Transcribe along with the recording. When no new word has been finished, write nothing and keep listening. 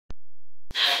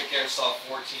Airsoft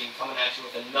 14 coming at you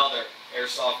with another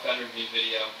Airsoft gun review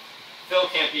video. Phil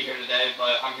can't be here today,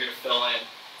 but I'm here to fill in.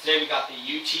 Today we got the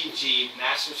UTG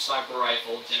Master Sniper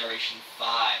Rifle Generation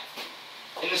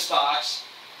 5. In this box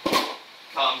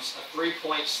comes a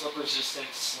 3-point slip-resistant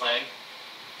sling,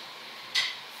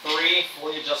 3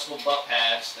 fully adjustable butt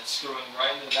pads that screw in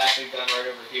right into the back of the gun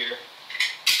right over here,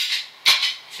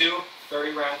 2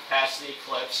 30-round capacity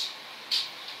clips,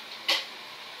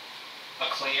 a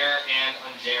cleaner and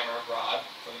unjammer rod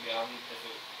for the gun if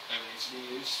it ever needs to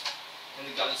be used, and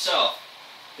the gun itself.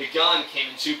 The gun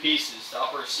came in 2 pieces, the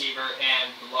upper receiver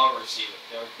and the lower receiver.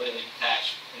 They were completely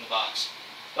detached in the box.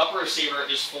 The upper receiver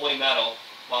is fully metal,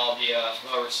 while the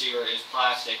lower receiver is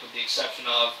plastic, with the exception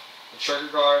of the trigger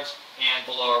guards and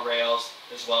the lower rails,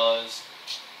 as well as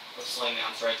the sling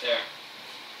mounts right there.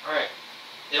 Alright,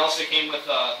 it also came with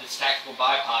this tactical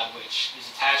bipod, which is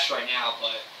attached right now,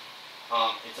 but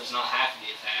it does not have to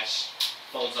be attached.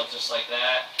 Folds up just like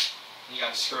that. You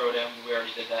got to screw it in. We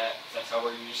already did that. That's how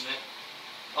we're using it.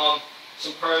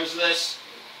 Some pros of this: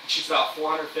 it shoots about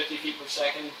 450 feet per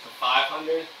second to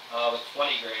 500 with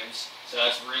 20 grams. So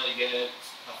that's really good.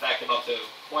 It's effective up to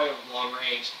quite a long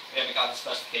range. We haven't got the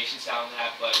specifications down on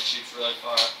that, but it shoots really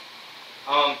far.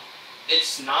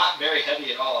 It's not very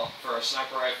heavy at all for a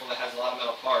sniper rifle that has a lot of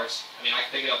metal parts. I mean, I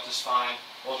can pick it up just fine.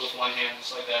 Hold it with one hand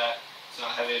just like that. It's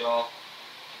not heavy at all.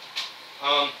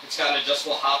 It's got an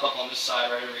adjustable hop-up on this side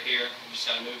right over here. You just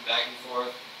got to move back and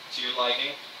forth to your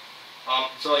liking.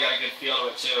 It's really got a good feel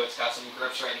to it too. It's got some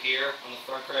grips right here on the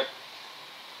front grip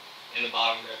and the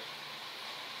bottom grip.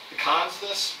 The cons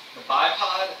of this: the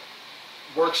bipod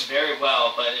works very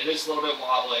well, but it is a little bit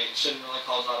wobbly. It shouldn't really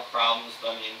cause a lot of problems,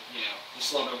 but I mean, you know,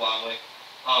 just a little bit wobbly.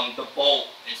 The bolt,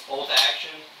 it's bolt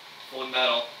action, fully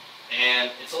metal,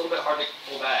 and it's a little bit hard to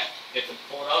pull back. You have to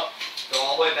pull it up, go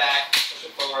all the way back, push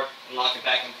it forward, and lock it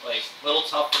back in place. A little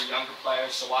tough for younger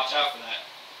players, so watch out for that.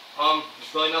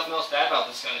 There's really nothing else bad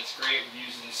about this gun. It's great. We've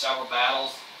used it in several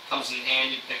battles. Comes in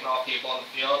handy picking off people on the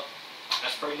field.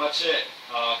 That's pretty much it.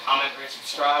 Comment, rate,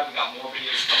 subscribe. We got more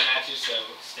videos coming at you, so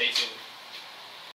stay tuned.